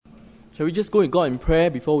Shall we just go to God in prayer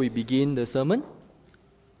before we begin the sermon?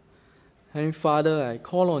 Heavenly Father, I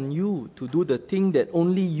call on you to do the thing that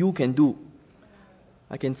only you can do.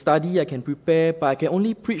 I can study, I can prepare, but I can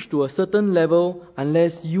only preach to a certain level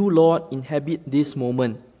unless you, Lord, inhabit this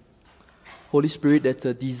moment. Holy Spirit, that's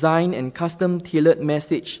a designed and custom-tailored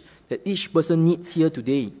message that each person needs here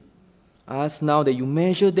today. I ask now that you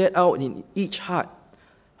measure that out in each heart.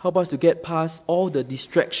 Help us to get past all the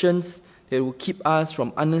distractions that will keep us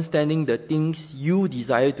from understanding the things you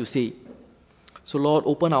desire to say. So Lord,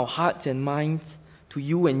 open our hearts and minds to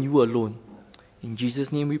you and you alone. In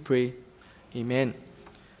Jesus' name we pray. Amen.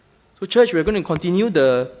 So church, we're going to continue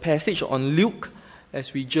the passage on Luke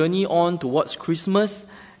as we journey on towards Christmas.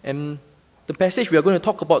 And the passage we are going to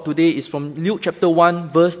talk about today is from Luke chapter 1,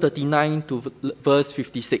 verse 39 to verse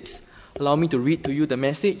 56. Allow me to read to you the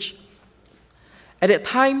message. At that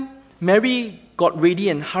time, Mary got ready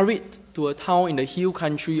and hurried to a town in the hill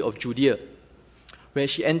country of Judea, where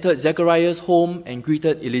she entered Zechariah's home and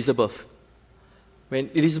greeted Elizabeth. When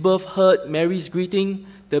Elizabeth heard Mary's greeting,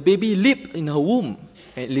 the baby leaped in her womb,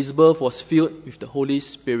 and Elizabeth was filled with the Holy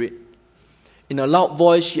Spirit. In a loud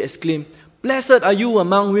voice, she exclaimed, "Blessed are you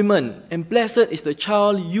among women, and blessed is the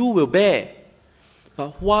child you will bear.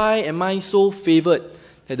 But why am I so favored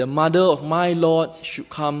that the mother of my Lord should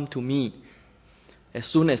come to me? As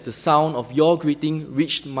soon as the sound of your greeting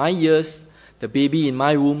reached my ears, the baby in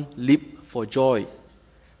my womb leaped for joy.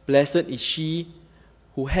 Blessed is she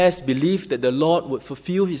who has believed that the Lord would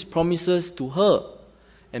fulfill his promises to her."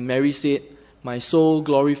 And Mary said, "My soul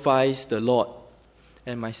glorifies the Lord,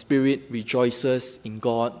 and my spirit rejoices in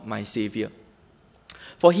God my Saviour.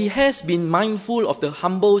 For he has been mindful of the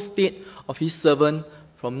humble state of his servant.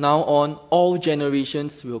 From now on, all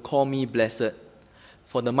generations will call me blessed.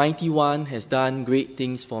 For the Mighty One has done great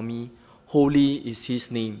things for me. Holy is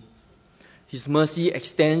his name. His mercy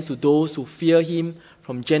extends to those who fear him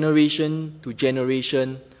from generation to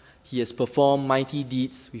generation. He has performed mighty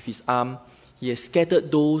deeds with his arm. He has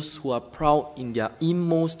scattered those who are proud in their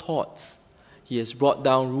inmost thoughts. He has brought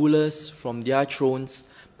down rulers from their thrones,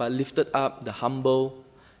 but lifted up the humble.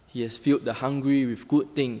 He has filled the hungry with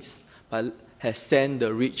good things, but has sent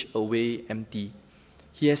the rich away empty.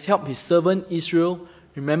 He has helped his servant Israel,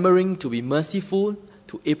 remembering to be merciful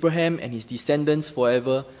to Abraham and his descendants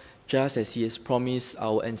forever, just as he has promised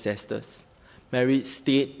our ancestors." Mary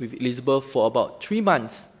stayed with Elizabeth for about 3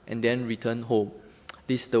 months and then returned home.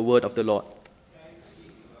 This is the word of the Lord.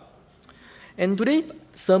 And today's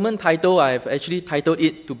sermon title, I've actually titled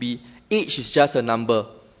it to be "Age is Just a Number."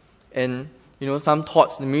 And some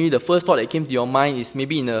thoughts, maybe the first thought that came to your mind is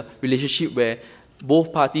maybe in a relationship where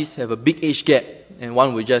both parties have a big age gap and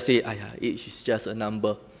one will just say, age is just a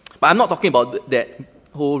number. But I'm not talking about that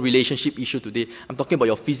whole relationship issue today. I'm talking about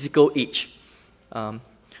your physical age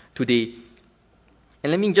today.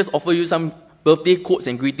 And let me just offer you some birthday quotes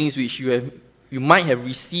and greetings which you might have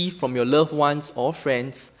received from your loved ones or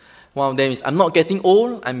friends. One of them is, "I'm not getting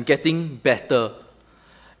old, I'm getting better."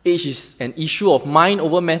 Age is an issue of mind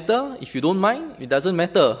over matter. If you don't mind, it doesn't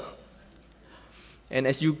matter. And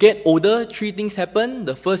as you get older, 3 things happen.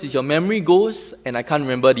 The first is your memory goes, and I can't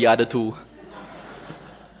remember the other 2.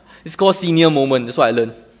 It's called senior moment. That's what I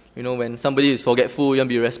learned. When somebody is forgetful, you want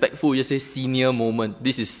to be respectful, you just say senior moment.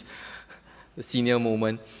 This is the senior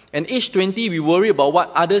moment. And age 20, we worry about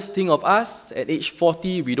what others think of us. At age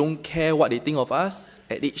 40, we don't care what they think of us.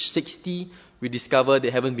 At age 60, we discover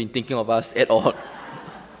they haven't been thinking of us at all.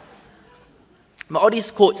 But all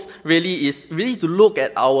these quotes really is to look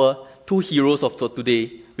at our 2 heroes of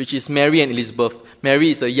today, which is Mary and Elizabeth.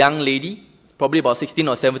 Mary is a young lady, probably about 16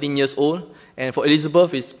 or 17 years old, and for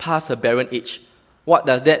Elizabeth, it's past her barren age. What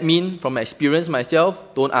does that mean from my experience myself?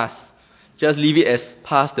 Don't ask. Just leave it as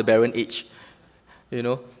past the barren age.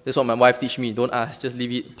 That's what my wife teach me. Don't ask. Just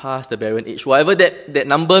leave it past the barren age. Whatever that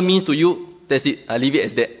number means to you, that's it. I leave it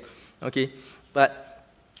as that. Okay. But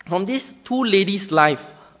from these 2 ladies' life,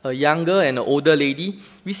 a younger and an older lady,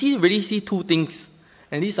 we really see 2 things.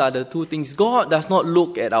 And these are the 2 things. God does not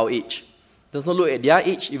look at our age. Does not look at their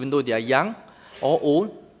age, even though they are young or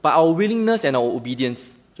old, but our willingness and our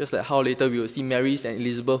obedience. Just like how later we will see Mary's and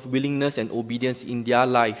Elizabeth's willingness and obedience in their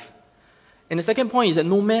life. And the second point is that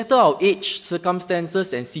no matter our age,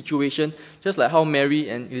 circumstances and situation, just like how Mary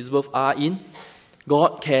and Elizabeth are in,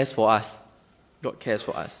 God cares for us. God cares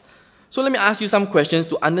for us. So let me ask you some questions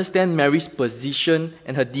to understand Mary's position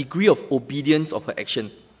and her degree of obedience of her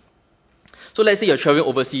action. So let's say you're traveling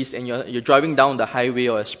overseas and you're driving down the highway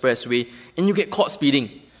or expressway and you get caught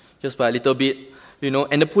speeding just by a little bit,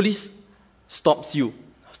 and the police stops your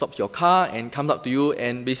car and comes up to you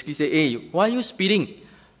and basically say, "Hey, why are you speeding?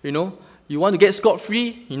 You want to get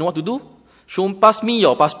scot-free? You know what to do? Pass me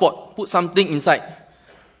your passport. Put something inside.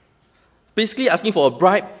 Basically asking for a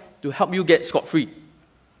bribe to help you get scot-free.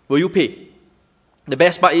 Will you pay? The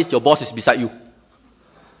best part is your boss is beside you.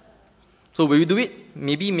 So will you do it?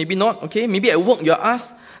 Maybe, maybe not. Okay, maybe at work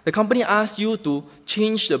the company asks you to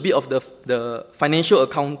change a bit of the financial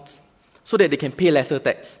accounts so that they can pay lesser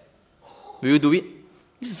tax. Will you do it?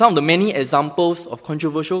 These are some of the many examples of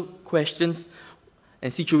controversial questions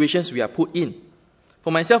and situations we are put in.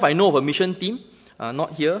 For myself, I know of a mission team,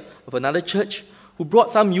 not here, of another church, who brought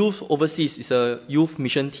some youth overseas. It's a youth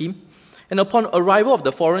mission team. And upon arrival of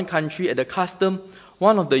the foreign country at the custom,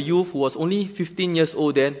 one of the youth who was only 15 years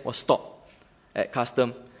old then was stopped at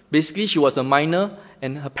custom. Basically, she was a minor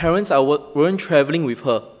and her parents weren't traveling with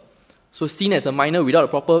her. So seen as a minor without a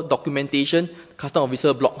proper documentation, the custom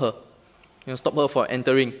officer blocked her. Stopped her from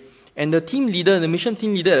entering. And the mission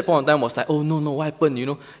team leader at that point in time was like, oh no, what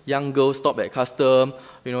happened? Young girls stopped at custom,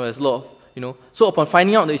 there's a lot of, So upon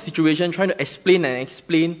finding out the situation, trying to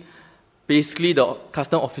explain, basically the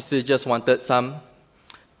custom officer just wanted some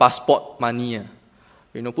passport money.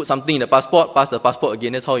 Put something in the passport, pass the passport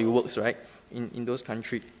again. That's how it works, right? In those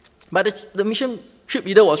countries. But the mission trip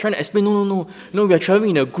leader was trying to explain, no. We are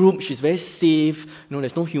traveling in a group. She's very safe.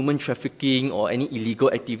 There's no human trafficking or any illegal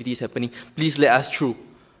activities happening. Please let us through.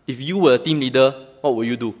 If you were a team leader, what would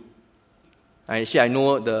you do? Actually, I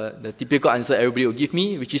know the typical answer everybody will give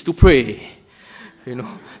me, which is to pray.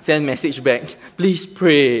 Send message back. Please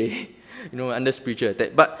pray. Under spiritual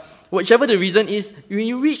attack. But whichever the reason is, when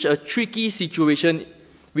you reach a tricky situation,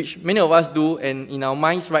 which many of us do, and in our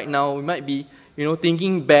minds right now, we might be,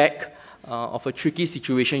 thinking back of a tricky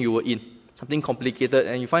situation you were in, something complicated,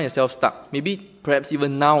 and you find yourself stuck. Maybe, perhaps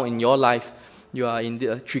even now in your life, you are in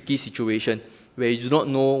a tricky situation where you do not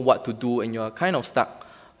know what to do, and you are kind of stuck.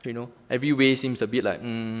 Every way seems a bit like,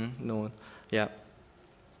 no, yeah.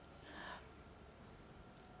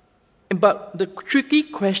 But the tricky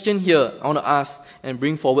question here I want to ask and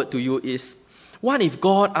bring forward to you is, what if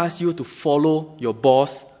God asks you to follow your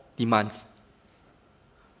boss' demands?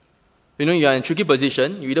 You are in a tricky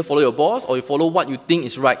position. You either follow your boss or you follow what you think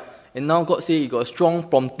is right. And now God says you got a strong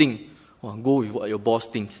prompting. Go with what your boss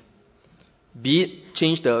thinks. Be it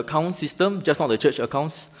change the account system, just not the church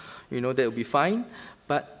accounts. That will be fine.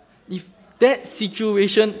 But if that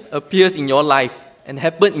situation appears in your life and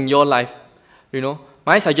happen in your life,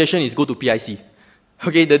 my suggestion is go to PIC.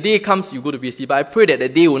 Okay, the day comes, you go to PIC. But I pray that the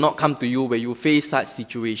day will not come to you where you face such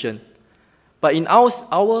situation. But in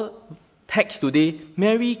our text today,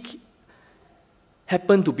 Mary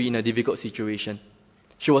happened to be in a difficult situation.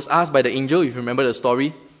 She was asked by the angel, if you remember the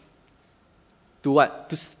story, to what?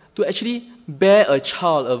 To actually bear a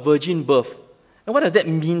child, a virgin birth. And what does that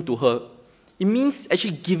mean to her? It means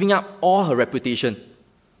actually giving up all her reputation.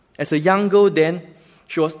 As a young girl then,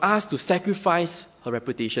 she was asked to sacrifice her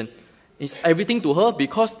reputation. It's everything to her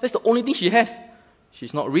because that's the only thing she has.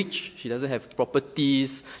 She's not rich, she doesn't have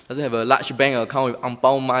properties, doesn't have a large bank account with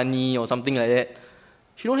angpao money or something like that.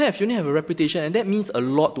 She only have a reputation, and that means a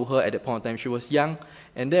lot to her at that point in time. She was young,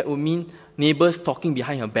 and that would mean neighbors talking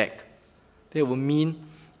behind her back. That would mean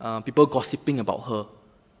people gossiping about her.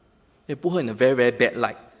 They put her in a very, very bad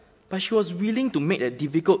light. But she was willing to make that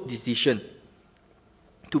difficult decision,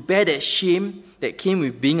 to bear that shame that came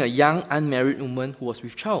with being a young, unmarried woman who was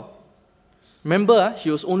with child. Remember,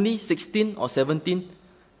 she was only 16 or 17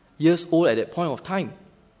 years old at that point of time.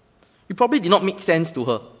 It probably did not make sense to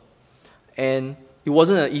her. And it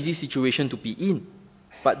wasn't an easy situation to be in.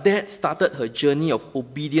 But that started her journey of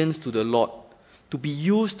obedience to the Lord, to be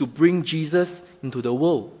used to bring Jesus into the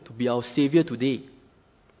world, to be our Savior today.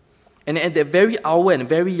 And at that very hour and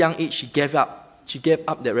very young age, she gave up. She gave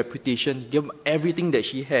up that reputation, gave up everything that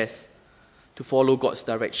she has to follow God's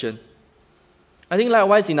direction. I think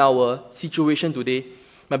likewise in our situation today,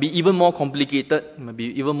 it might be even more complicated, it might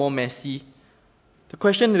be even more messy. The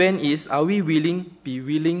question then is, are we willing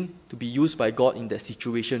to be used by God in that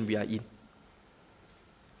situation we are in?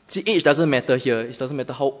 See, age doesn't matter here. It doesn't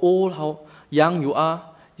matter how old, how young you are.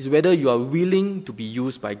 It's whether you are willing to be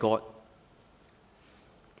used by God.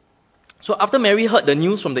 So after Mary heard the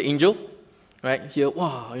news from the angel, right, here,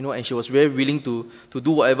 wow, and she was very willing to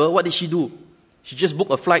do whatever, what did she do? She just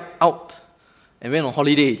booked a flight out and went on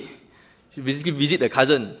holiday. She basically visit the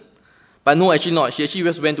cousin. But no, actually not. She actually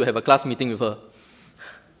just went to have a class meeting with her.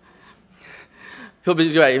 So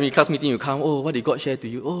basically, right, in class meeting you come, what did God share to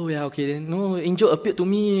you? Oh yeah, okay, then no, angel appeared to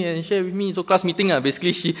me and shared with me. So class meeting,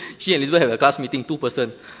 basically she and Elizabeth have a class meeting,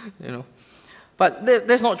 2-person, But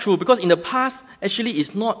that's not true, because in the past, actually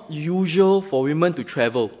it's not usual for women to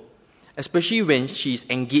travel, especially when she's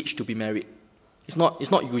engaged to be married. It's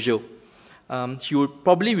not usual. she would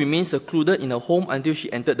probably remain secluded in her home until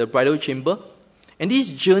she entered the bridal chamber. And this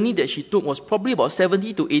journey that she took was probably about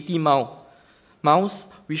 70 to 80 miles,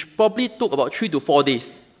 which probably took about 3 to 4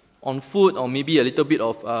 days on foot, or maybe a little bit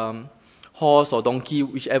of horse or donkey,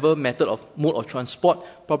 whichever mode of transport,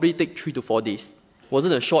 probably take 3 to 4 days. It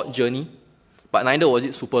wasn't a short journey, but neither was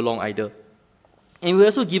it super long either. And we were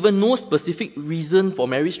also given no specific reason for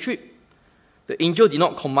Mary's trip. The angel did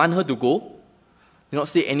not command her to go, did not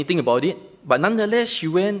say anything about it, but nonetheless she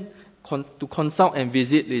went to consult and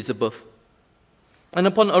visit Elizabeth. And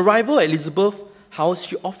upon arrival at Elizabeth's house,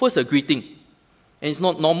 she offers a greeting. And it's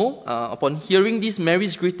not normal. Upon hearing this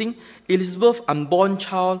Mary's greeting, Elizabeth's unborn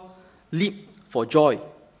child leaped for joy.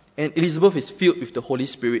 And Elizabeth is filled with the Holy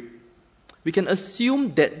Spirit. We can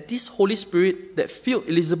assume that this Holy Spirit that filled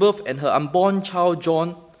Elizabeth and her unborn child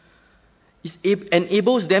John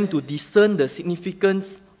enables them to discern the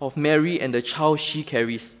significance of Mary and the child she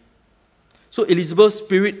carries. So Elizabeth's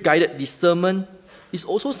spirit-guided discernment is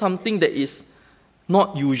also something that is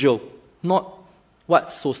not usual, not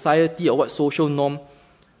what society or what social norm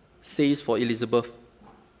says for Elizabeth.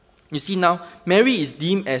 You see now, Mary is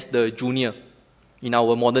deemed as the junior in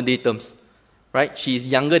our modern day terms, right? She is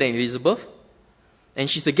younger than Elizabeth, and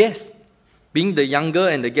she's a guest. Being the younger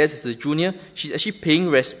and the guest is a junior, she's actually paying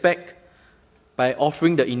respect by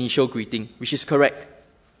offering the initial greeting, which is correct.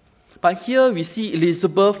 But here we see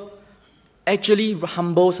Elizabeth actually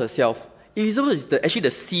humbles herself. Elizabeth is actually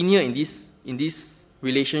the senior in this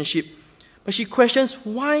relationship, but she questions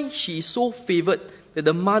why she is so favored that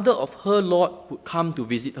the mother of her Lord would come to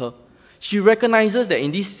visit her. She recognizes that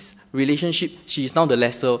in this relationship, she is now the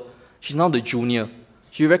lesser, she's now the junior.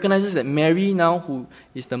 She recognizes that Mary now, who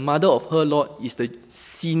is the mother of her Lord, is the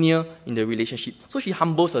senior in the relationship. So she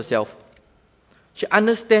humbles herself. She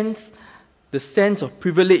understands the sense of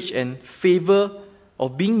privilege and favor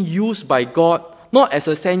of being used by God, not as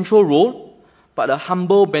a central role, but a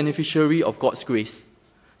humble beneficiary of God's grace.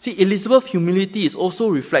 See, Elizabeth's humility is also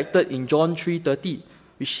reflected in John 3:30,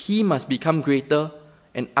 which he must become greater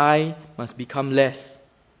and I must become less.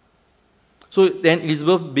 So then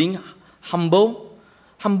Elizabeth, being humble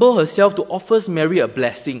herself to offer Mary a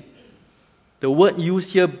blessing. The word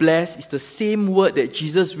used here, bless, is the same word that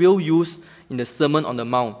Jesus will use in the Sermon on the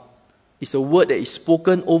Mount. It's a word that is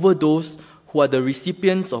spoken over those who are the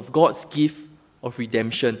recipients of God's gift of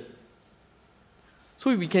redemption.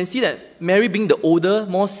 So we can see that Mary, being the older,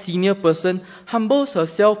 more senior person, humbles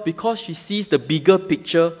herself because she sees the bigger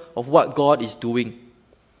picture of what God is doing.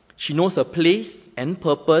 She knows her place and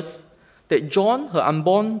purpose, that John, her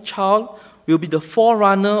unborn child, will be the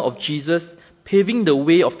forerunner of Jesus, paving the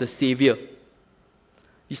way of the Savior.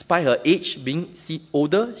 Despite her age being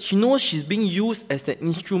older, she knows she's being used as an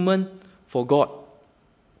instrument for God.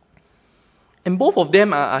 And both of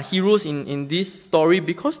them are heroes in this story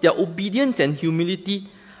because their obedience and humility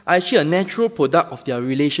are actually a natural product of their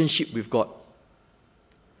relationship with God.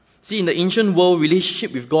 See, in the ancient world,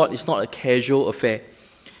 relationship with God is not a casual affair.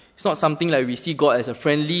 It's not something like we see God as a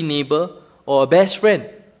friendly neighbor or a best friend.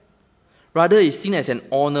 Rather, it's seen as an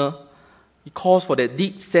honor. It calls for that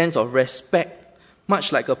deep sense of respect,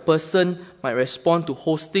 much like a person might respond to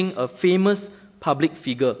hosting a famous public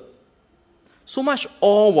figure. So much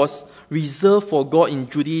awe was reserved for God in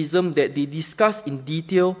Judaism that they discussed in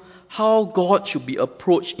detail how God should be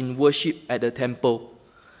approached in worship at the temple,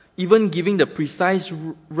 even giving the precise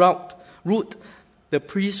route the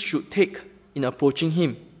priest should take in approaching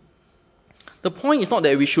him. The point is not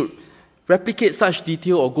that we should replicate such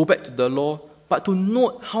detail or go back to the law, but to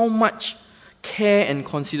note how much care and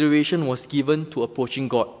consideration was given to approaching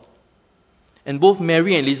God. And both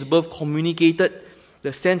Mary and Elizabeth communicated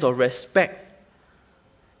the sense of respect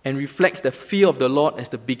and reflects the fear of the Lord as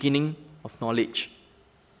the beginning of knowledge.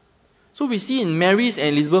 So we see in Mary's and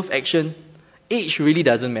Elizabeth's action, age really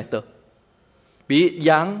doesn't matter. Be it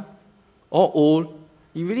young or old,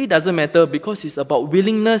 it really doesn't matter because it's about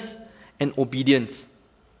willingness and obedience.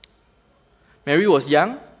 Mary was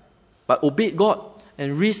young, but obeyed God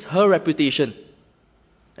and risked her reputation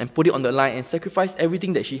and put it on the line and sacrificed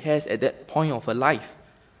everything that she has at that point of her life.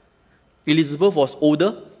 Elizabeth was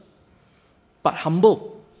older, but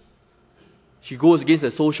humble. She goes against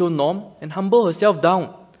the social norm and humble herself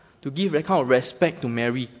down to give that kind of respect to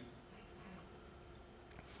Mary.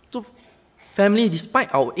 So, family,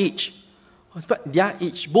 despite our age, despite their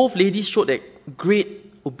age, both ladies showed that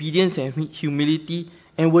great obedience and humility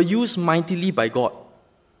and were used mightily by God.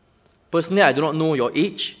 Personally, I do not know your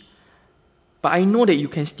age, but I know that you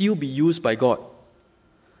can still be used by God.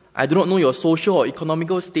 I do not know your social or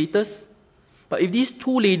economical status, but if these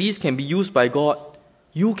two ladies can be used by God,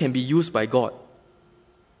 you can be used by God.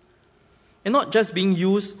 And not just being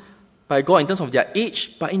used by God in terms of their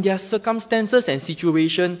age, but in their circumstances and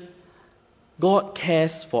situation, God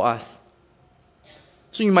cares for us.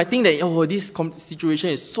 So you might think that, oh, this situation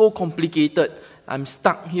is so complicated. I'm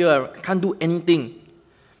stuck here. I can't do anything.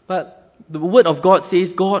 But the word of God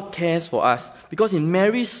says God cares for us. Because in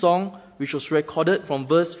Mary's song, which was recorded from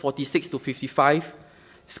verse 46 to 55,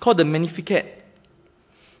 it's called the Magnificat.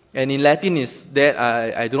 And in Latin is that,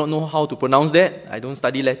 I do not know how to pronounce that. I don't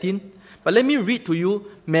study Latin. But let me read to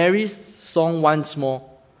you Mary's song once more.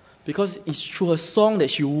 Because it's through her song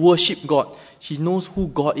that she worships God. She knows who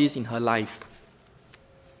God is in her life.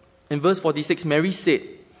 In verse 46, Mary said,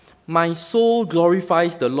 "My soul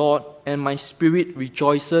glorifies the Lord, and my spirit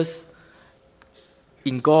rejoices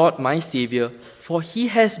in God my Saviour, for he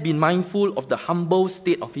has been mindful of the humble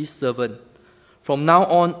state of his servant. From now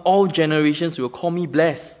on, all generations will call me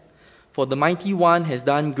blessed, for the Mighty One has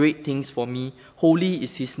done great things for me. Holy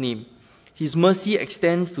is his name. His mercy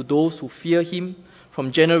extends to those who fear him.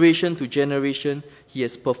 From generation to generation, he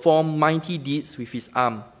has performed mighty deeds with his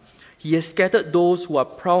arm. He has scattered those who are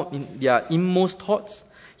proud in their inmost thoughts.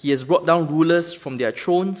 He has brought down rulers from their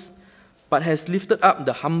thrones, but has lifted up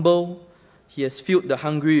the humble. He has filled the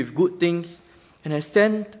hungry with good things, and has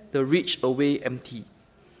sent the rich away empty.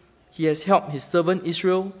 He has helped his servant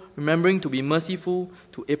Israel, remembering to be merciful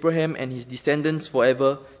to Abraham and his descendants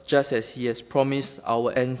forever, just as he has promised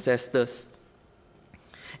our ancestors."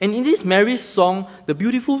 And in this Mary's song, the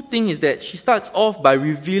beautiful thing is that she starts off by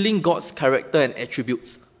revealing God's character and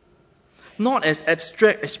attributes. Not as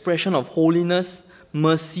abstract expression of holiness,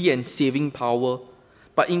 mercy and saving power,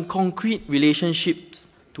 but in concrete relationships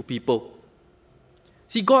to people.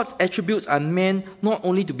 See, God's attributes are meant not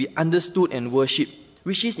only to be understood and worshipped,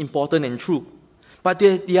 which is important and true, but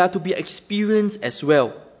they are to be experienced as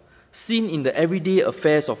well, seen in the everyday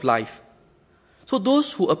affairs of life. So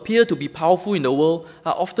those who appear to be powerful in the world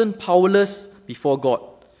are often powerless before God,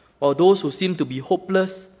 while those who seem to be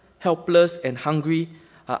hopeless, helpless and hungry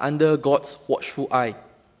are under God's watchful eye.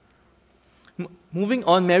 Moving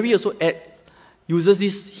on, Mary also uses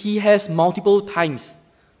this "he has" multiple times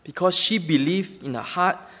because she believed in her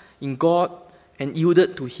heart in God and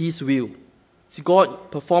yielded to his will. See,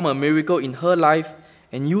 God performed a miracle in her life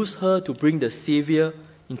and used her to bring the Savior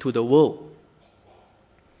into the world.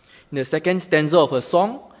 In the second stanza of her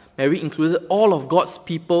song, Mary included all of God's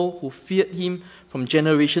people who feared him from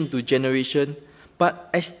generation to generation,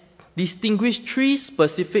 but distinguished three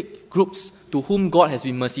specific groups to whom God has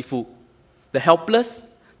been merciful: the helpless,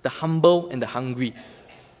 the humble, and the hungry.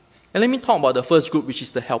 And let me talk about the first group, which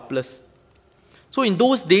is the helpless. So in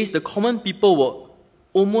those days, the common people were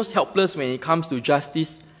almost helpless when it comes to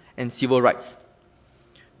justice and civil rights.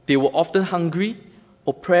 They were often hungry,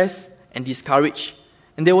 oppressed, and discouraged,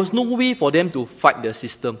 and there was no way for them to fight the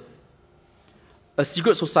system. A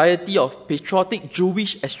secret society of patriotic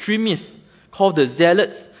Jewish extremists called the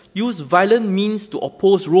Zealots used violent means to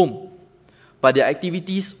oppose Rome, but their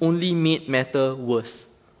activities only made matters worse.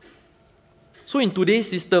 So in today's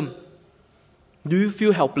system, do you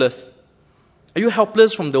feel helpless? Are you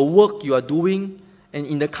helpless from the work you are doing and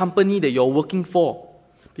in the company that you're working for?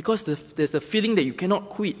 Because there's a feeling that you cannot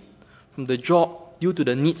quit from the job due to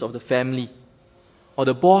the needs of the family, or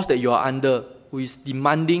the boss that you are under who is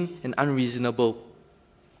demanding and unreasonable.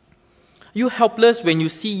 Are you helpless when you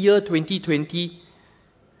see year 2020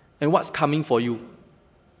 and what's coming for you?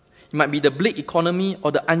 It might be the bleak economy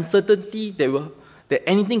or the uncertainty that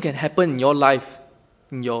anything can happen in your life,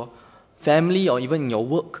 in your family, or even in your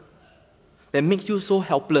work, that makes you so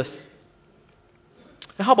helpless.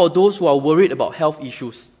 And how about those who are worried about health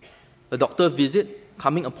issues? A doctor visit,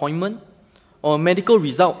 coming appointment, or a medical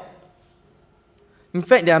result? In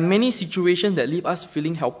fact, there are many situations that leave us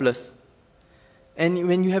feeling helpless. And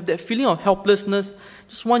when you have that feeling of helplessness, I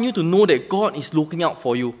just want you to know that God is looking out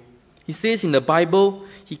for you. He says in the Bible,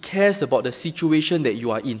 He cares about the situation that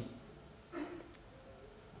you are in.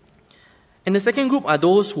 And the second group are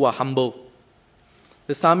those who are humble.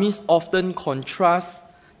 The psalmist often contrasts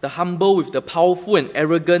the humble with the powerful and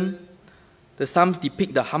arrogant. The Psalms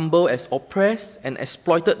depict the humble as oppressed and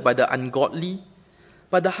exploited by the ungodly,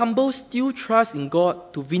 but the humble still trust in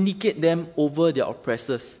God to vindicate them over their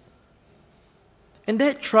oppressors. And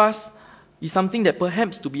that trust is something that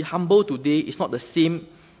perhaps to be humble today is not the same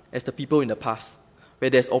as the people in the past, where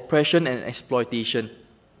there's oppression and exploitation.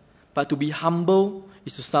 But to be humble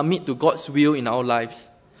is to submit to God's will in our lives,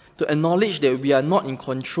 to acknowledge that we are not in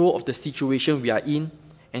control of the situation we are in,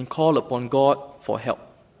 and call upon God for help.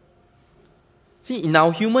 See, in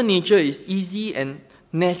our human nature, it's easy and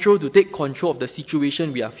natural to take control of the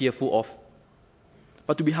situation we are fearful of.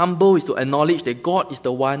 But to be humble is to acknowledge that God is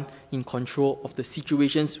the one in control of the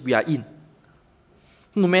situations we are in.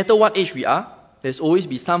 No matter what age we are, there's always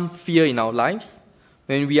be some fear in our lives.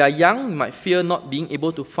 When we are young, we might fear not being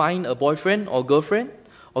able to find a boyfriend or girlfriend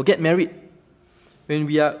or get married. When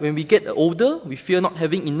we get older, we fear not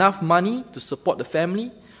having enough money to support the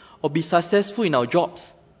family or be successful in our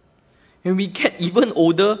jobs. When we get even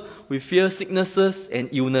older, we fear sicknesses and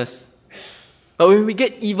illness. But when we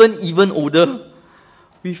get even older,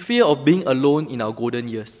 we fear of being alone in our golden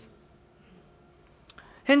years.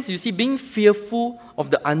 Hence, you see, being fearful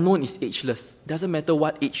of the unknown is ageless. Doesn't matter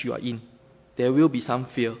what age you are in, there will be some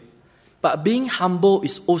fear. But being humble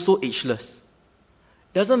is also ageless.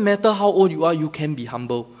 Doesn't matter how old you are, you can be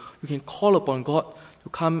humble. You can call upon God to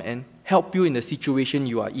come and help you in the situation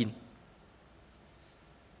you are in.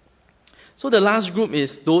 So the last group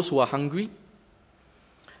is those who are hungry.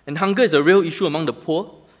 And hunger is a real issue among the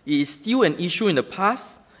poor. It is still an issue in the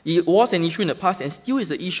past. It was an issue in the past and still is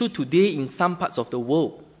an issue today in some parts of the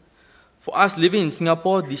world. For us living in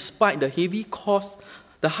Singapore, despite the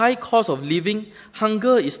high cost of living,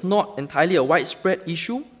 hunger is not entirely a widespread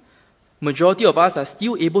issue. Majority of us are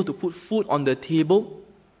still able to put food on the table.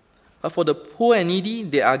 But for the poor and needy,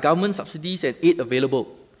 there are government subsidies and aid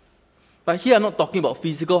available. But here I'm not talking about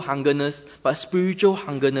physical hungerness, but spiritual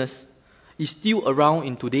hungerness is still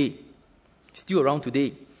around today.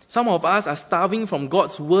 Some of us are starving from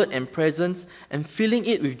God's word and presence and filling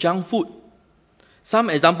it with junk food. Some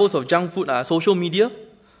examples of junk food are social media,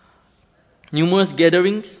 numerous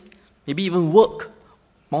gatherings, maybe even work,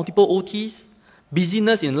 multiple OTs,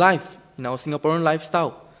 busyness in life, in our Singaporean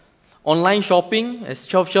lifestyle, online shopping, as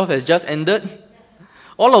 12 has just ended,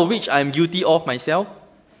 all of which I'm guilty of myself.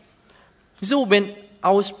 So when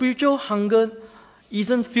our spiritual hunger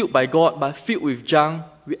isn't filled by God but filled with junk,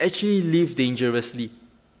 we actually live dangerously.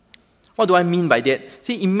 What do I mean by that?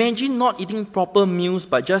 See, imagine not eating proper meals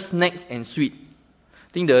but just snacks and sweet.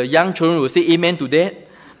 I think the young children will say amen to that.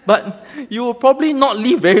 But you will probably not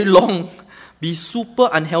live very long, be super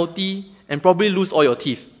unhealthy, and probably lose all your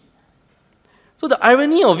teeth. So the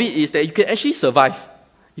irony of it is that you can actually survive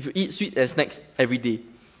if you eat sweet and snacks every day.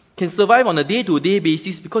 You can survive on a day-to-day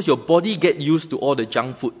basis because your body gets used to all the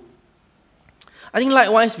junk food. I think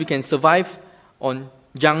likewise we can survive on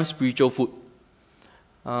junk spiritual food.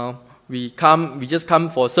 We just come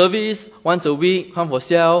for service once a week, come for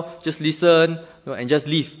cell, just listen, and just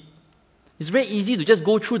leave. It's very easy to just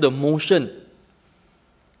go through the motion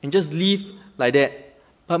and just leave like that.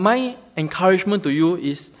 But my encouragement to you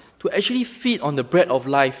is to actually feed on the bread of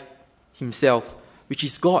life Himself, which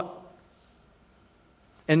is God.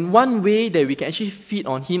 And one way that we can actually feed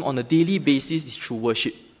on Him on a daily basis is through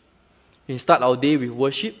worship. We start our day with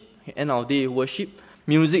worship, end our day with worship.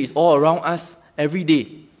 Music is all around us every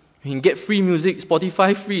day. You can get free music,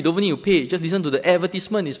 Spotify free, don't even need to pay. Just listen to the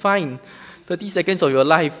advertisement, it's fine. 30 seconds of your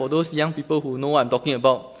life for those young people who know what I'm talking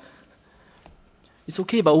about. It's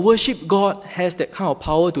okay, but worship God has that kind of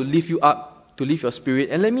power to lift you up, to lift your spirit.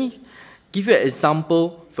 And let me give you an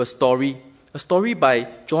example of a story by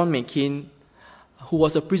John McCain, who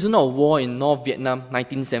was a prisoner of war in North Vietnam,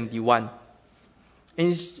 1971. And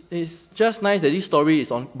it's just nice that this story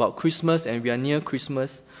is about Christmas and we are near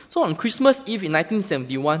Christmas. So on Christmas Eve in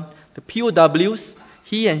 1971, the POWs,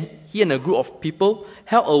 he and a group of people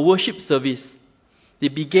held a worship service. They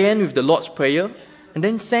began with the Lord's Prayer and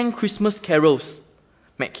then sang Christmas carols.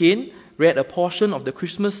 McCain read a portion of the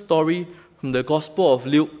Christmas story from the Gospel of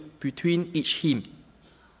Luke between each hymn.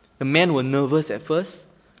 The men were nervous at first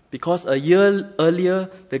because a year earlier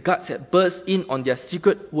the guards had burst in on their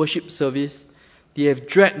secret worship service. They have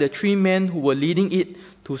dragged the 3 men who were leading it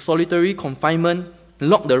to solitary confinement and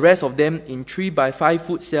locked the rest of them in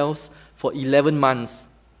 3-by-5-foot cells for 11 months.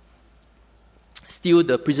 Still,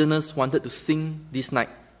 the prisoners wanted to sing this night.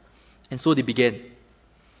 And so they began.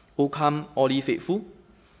 O come, all ye faithful.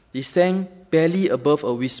 They sang barely above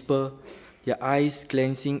a whisper, their eyes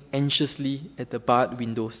glancing anxiously at the barred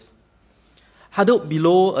windows. Huddled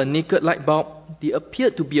below a naked light bulb, they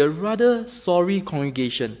appeared to be a rather sorry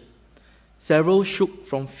congregation. Several shook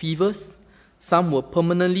from fevers. Some were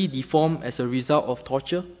permanently deformed as a result of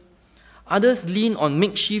torture. Others leaned on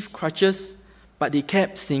makeshift crutches, but they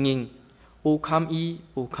kept singing, O come ye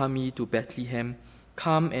to Bethlehem,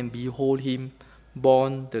 come and behold him,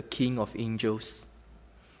 born the King of angels.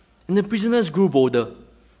 And the prisoners grew bolder.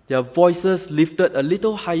 Their voices lifted a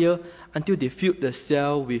little higher until they filled the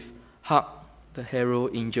cell with Hark the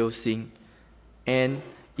herald angels sing. And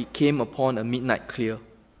it came upon a midnight clear.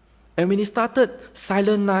 And when it started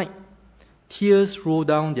Silent Night, tears rolled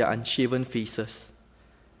down their unshaven faces.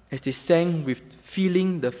 As they sang with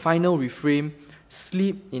feeling the final refrain,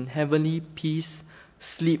 sleep in heavenly peace,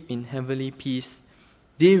 sleep in heavenly peace,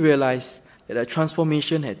 they realized that a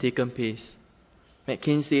transformation had taken place.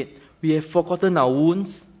 McCain said, we have forgotten our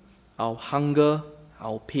wounds, our hunger,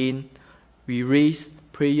 our pain. We raised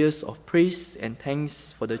prayers of praise and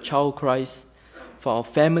thanks for the child Christ, for our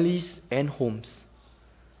families and homes.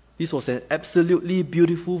 This was an absolutely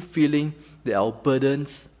beautiful feeling that our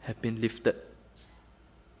burdens have been lifted.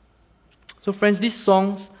 So friends, these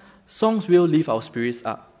songs will lift our spirits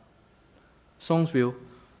up. Songs will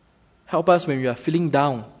help us when we are feeling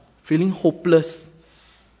down, feeling hopeless.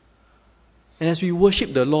 And as we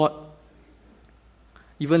worship the Lord,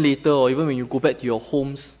 even later or even when you go back to your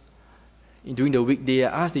homes during the weekday,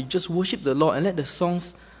 I ask that you just worship the Lord and let the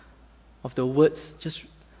songs of the words just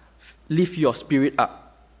lift your spirit up.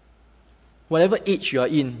 Whatever age you are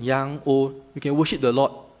in, young, old, you can worship the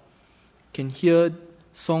Lord. You can hear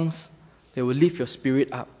songs that will lift your spirit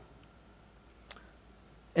up.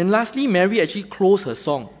 And lastly, Mary actually closed her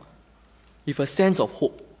song with a sense of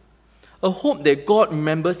hope. A hope that God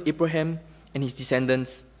remembers Abraham and his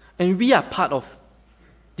descendants, and we are part of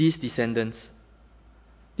these descendants.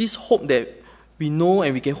 This hope that we know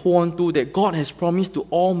and we can hold on to, that God has promised to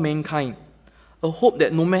all mankind. A hope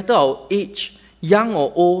that no matter our age, young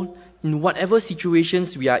or old, in whatever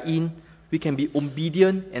situations we are in, we can be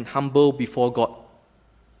obedient and humble before God.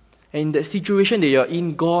 And in the situation that you are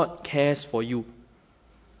in, God cares for you.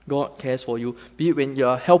 God cares for you. Be it when you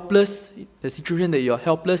are helpless, the situation that you are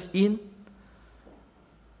helpless in,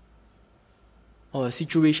 or a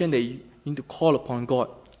situation that you need to call upon God.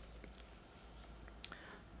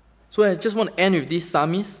 So I just want to end with this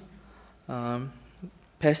psalmist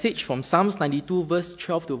passage from Psalms 92 verse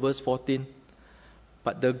 12 to verse 14.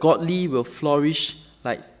 But the godly will flourish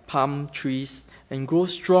like palm trees and grow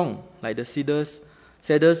strong like the cedars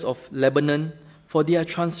of Lebanon, for they are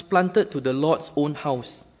transplanted to the Lord's own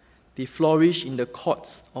house. They flourish in the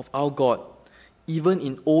courts of our God. Even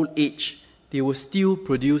in old age, they will still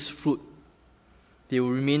produce fruit. They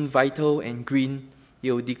will remain vital and green.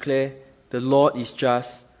 They will declare, the Lord is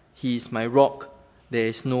just. He is my rock. There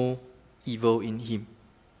is no evil in him.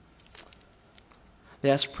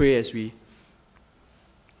 Let us pray as we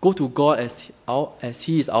go to God as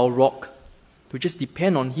he is our rock. To just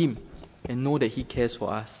depend on him and know that he cares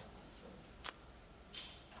for us.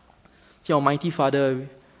 See, Almighty Father,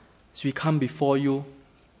 as we come before you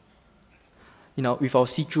with our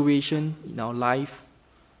situation in our life,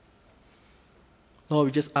 Lord,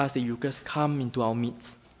 we just ask that you just come into our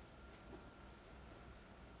midst.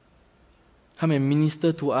 Come and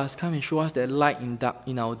minister to us. Come and show us that light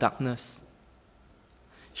in our darkness.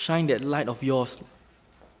 Shine that light of yours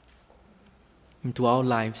into our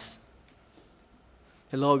lives.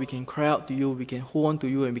 And Lord, we can cry out to you, we can hold on to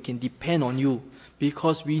you, and we can depend on you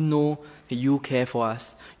because we know that you care for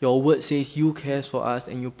us. Your word says you care for us,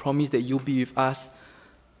 and you promise that you'll be with us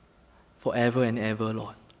forever and ever,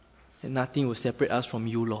 Lord. And nothing will separate us from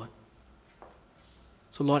you, Lord.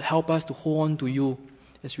 So Lord, help us to hold on to you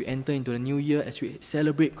as we enter into the new year, as we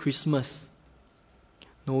celebrate Christmas,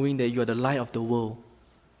 knowing that you are the light of the world.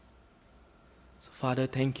 So Father,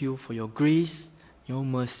 thank you for your grace, your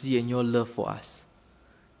mercy, and your love for us.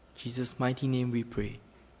 In Jesus' mighty name we pray.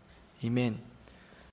 Amen.